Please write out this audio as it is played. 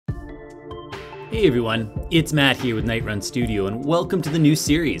Hey everyone, it's Matt here with Nightrun Studio, and welcome to the new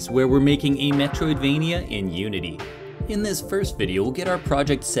series where we're making a Metroidvania in Unity. In this first video, we'll get our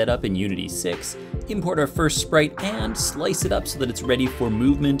project set up in Unity 6, import our first sprite, and slice it up so that it's ready for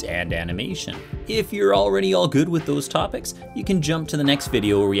movement and animation. If you're already all good with those topics, you can jump to the next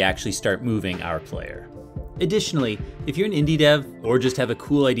video where we actually start moving our player. Additionally, if you're an indie dev or just have a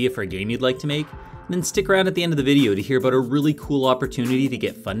cool idea for a game you'd like to make, then stick around at the end of the video to hear about a really cool opportunity to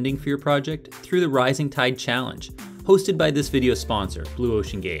get funding for your project through the Rising Tide Challenge, hosted by this video's sponsor, Blue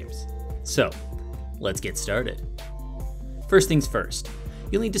Ocean Games. So, let's get started. First things first,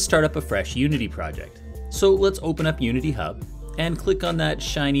 you'll need to start up a fresh Unity project. So let's open up Unity Hub and click on that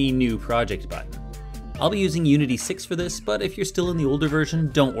shiny New Project button. I'll be using Unity 6 for this, but if you're still in the older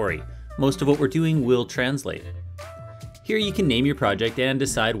version, don't worry. Most of what we're doing will translate. Here you can name your project and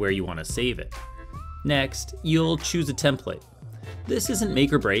decide where you want to save it. Next, you'll choose a template. This isn't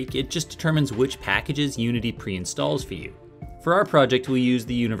make or break, it just determines which packages Unity pre-installs for you. For our project, we'll use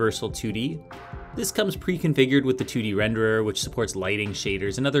the Universal 2D. This comes pre-configured with the 2D renderer, which supports lighting,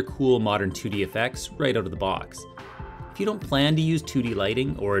 shaders, and other cool modern 2D effects right out of the box. If you don't plan to use 2D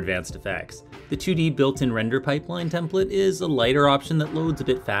lighting or advanced effects, the 2D built-in render pipeline template is a lighter option that loads a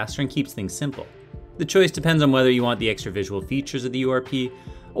bit faster and keeps things simple. The choice depends on whether you want the extra visual features of the URP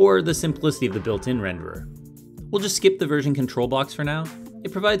or the simplicity of the built-in renderer. We'll just skip the version control box for now.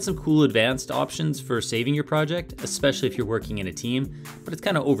 It provides some cool advanced options for saving your project, especially if you're working in a team, but it's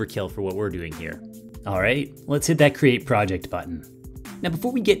kind of overkill for what we're doing here. All right, let's hit that Create Project button. Now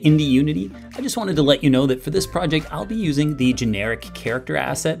before we get into Unity, I just wanted to let you know that for this project, I'll be using the generic character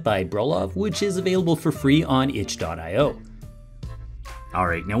asset by Brullov, which is available for free on itch.io.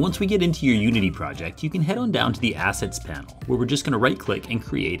 Alright, now once we get into your Unity project, you can head on down to the Assets panel, where we're just going to right-click and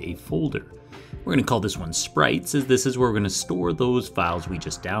create a folder. We're going to call this one Sprites, as this is where we're going to store those files we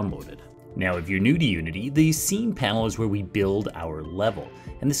just downloaded. Now if you're new to Unity, the Scene panel is where we build our level,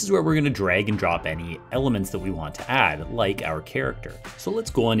 and this is where we're going to drag and drop any elements that we want to add, like our character. So let's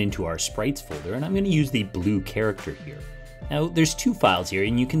go on into our Sprites folder, and I'm going to use the blue character here. Now there's two files here,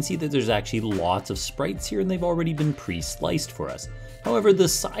 and you can see that there's actually lots of sprites here, and they've already been pre-sliced for us. However, the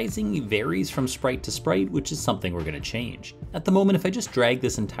sizing varies from sprite to sprite, which is something we're going to change. At the moment, if I just drag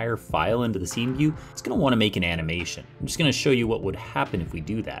this entire file into the scene view, it's going to want to make an animation. I'm just going to show you what would happen if we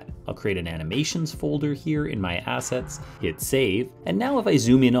do that. I'll create an animations folder here in my assets, hit save, and now if I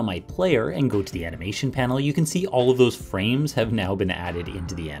zoom in on my player and go to the animation panel, you can see all of those frames have now been added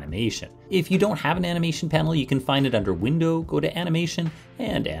into the animation. If you don't have an animation panel, you can find it under Window, go to Animation,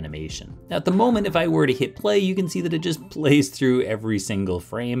 and Animation. Now, at the moment, if I were to hit play, you can see that it just plays through every single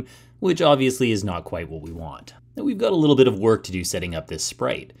frame, which obviously is not quite what we want. Now we've got a little bit of work to do setting up this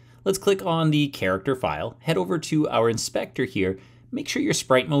sprite. Let's click on the character file, head over to our inspector here, make sure your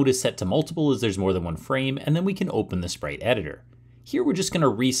sprite mode is set to multiple as there's more than one frame, and then we can open the sprite editor. Here we're just going to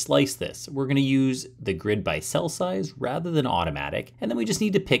re-slice this. We're going to use the grid by cell size rather than automatic, and then we just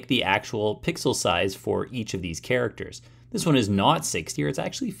need to pick the actual pixel size for each of these characters. This one is not 60, it's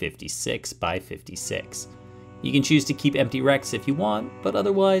actually 56 by 56. You can choose to keep empty recs if you want, but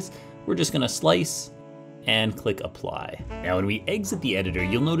otherwise, we're just going to slice and click apply. Now when we exit the editor,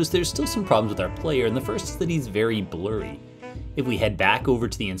 you'll notice there's still some problems with our player, and the first is that he's very blurry. If we head back over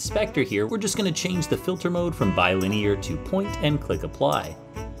to the inspector here, we're just going to change the filter mode from bilinear to point and click apply.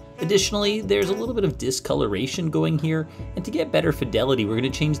 Additionally, there's a little bit of discoloration going here, and to get better fidelity, we're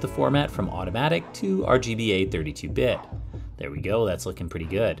going to change the format from automatic to RGBA 32-bit. There we go, that's looking pretty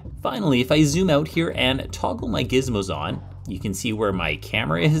good. Finally, if I zoom out here and toggle my gizmos on, you can see where my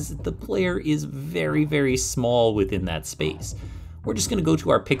camera is. The player is very, very small within that space. We're just going to go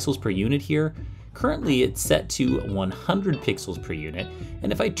to our pixels per unit here. Currently it's set to 100 pixels per unit,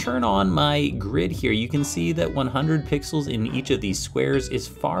 and if I turn on my grid here, you can see that 100 pixels in each of these squares is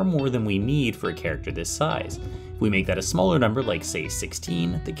far more than we need for a character this size. If we make that a smaller number, like say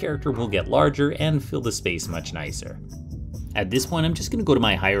 16, the character will get larger and fill the space much nicer. At this point, I'm just going to go to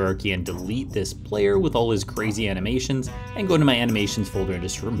my hierarchy and delete this player with all his crazy animations, and go to my animations folder and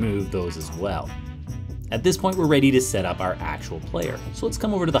just remove those as well. At this point, we're ready to set up our actual player. So let's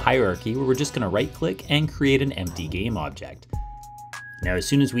come over to the hierarchy where we're just going to right click and create an empty game object. Now, as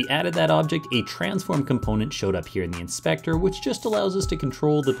soon as we added that object, a transform component showed up here in the inspector, which just allows us to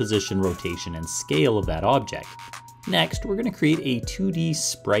control the position, rotation, and scale of that object. Next, we're going to create a 2D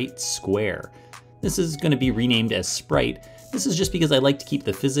sprite square. This is going to be renamed as Sprite. This is just because I like to keep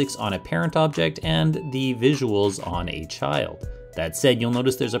the physics on a parent object and the visuals on a child. That said, you'll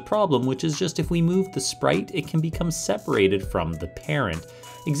notice there's a problem, which is just if we move the sprite, it can become separated from the parent,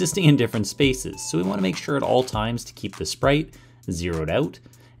 existing in different spaces. So we want to make sure at all times to keep the sprite zeroed out,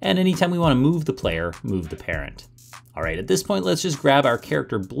 And anytime we want to move the player, move the parent. All right, at this point, let's just grab our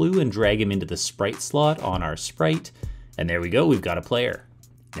character Blue and drag him into the sprite slot on our sprite. And there we go, we've got a player.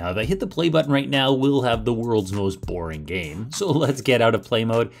 Now, if I hit the play button right now, we'll have the world's most boring game. So let's get out of play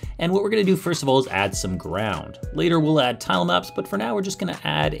mode. And what we're gonna do first of all is add some ground. Later we'll add tile maps, but for now we're just gonna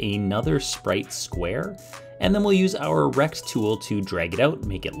add another sprite square. And then we'll use our rect tool to drag it out,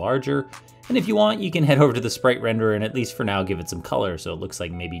 make it larger. And if you want, you can head over to the sprite renderer and at least for now give it some color so it looks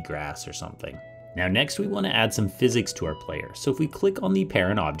like maybe grass or something. Now next we want to add some physics to our player. So if we click on the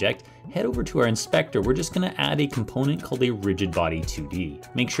parent object, head over to our inspector, we're just going to add a component called a rigid body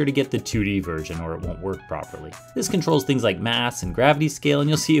 2D. Make sure to get the 2D version or it won't work properly. This controls things like mass and gravity scale, and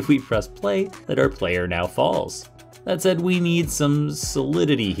you'll see if we press play that our player now falls. That said, we need some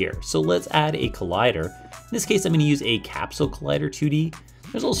solidity here. So let's add a collider. In this case, I'm going to use a capsule collider 2D.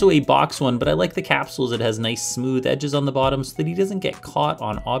 There's also a box one, but I like the capsules. It has nice smooth edges on the bottom so that he doesn't get caught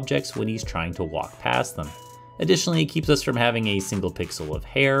on objects when he's trying to walk past them. Additionally, it keeps us from having a single pixel of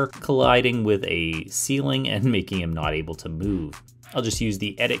hair colliding with a ceiling and making him not able to move. I'll just use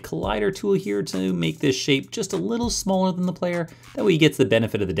the Edit Collider tool here to make this shape just a little smaller than the player. That way he gets the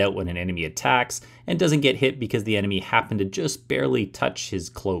benefit of the doubt when an enemy attacks and doesn't get hit because the enemy happened to just barely touch his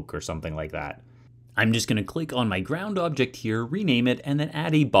cloak or something like that. I'm just going to click on my ground object here, rename it, and then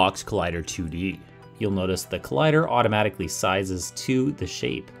add a box collider 2D. You'll notice the collider automatically sizes to the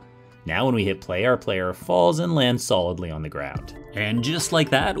shape. Now when we hit play, our player falls and lands solidly on the ground. And just like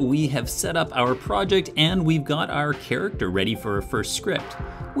that, we have set up our project and we've got our character ready for our first script,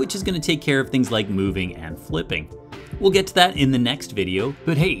 which is going to take care of things like moving and flipping. We'll get to that in the next video,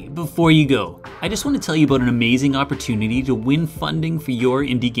 but hey, before you go, I just want to tell you about an amazing opportunity to win funding for your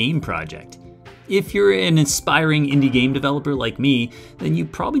indie game project. If you're an aspiring indie game developer like me, then you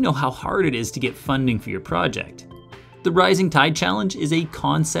probably know how hard it is to get funding for your project. The Rising Tide Challenge is a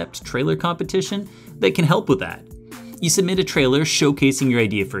concept trailer competition that can help with that. You submit a trailer showcasing your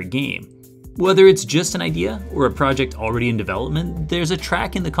idea for a game. Whether it's just an idea or a project already in development, there's a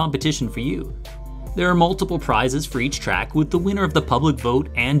track in the competition for you. There are multiple prizes for each track, with the winner of the public vote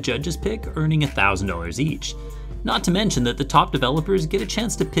and judges pick earning $1,000 each. Not to mention that the top developers get a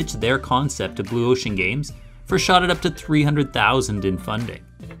chance to pitch their concept to Blue Ocean Games for a shot at up to $300,000 in funding.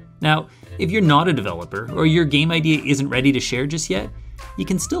 Now, if you're not a developer or your game idea isn't ready to share just yet, you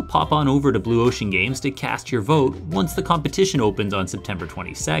can still pop on over to Blue Ocean Games to cast your vote once the competition opens on September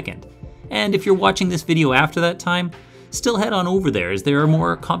 22nd. And if you're watching this video after that time, still head on over there as there are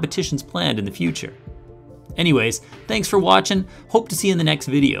more competitions planned in the future. Anyways, thanks for watching. Hope to see you in the next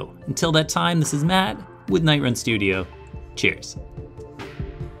video. Until that time, this is Matt with Nightrun Studio. Cheers.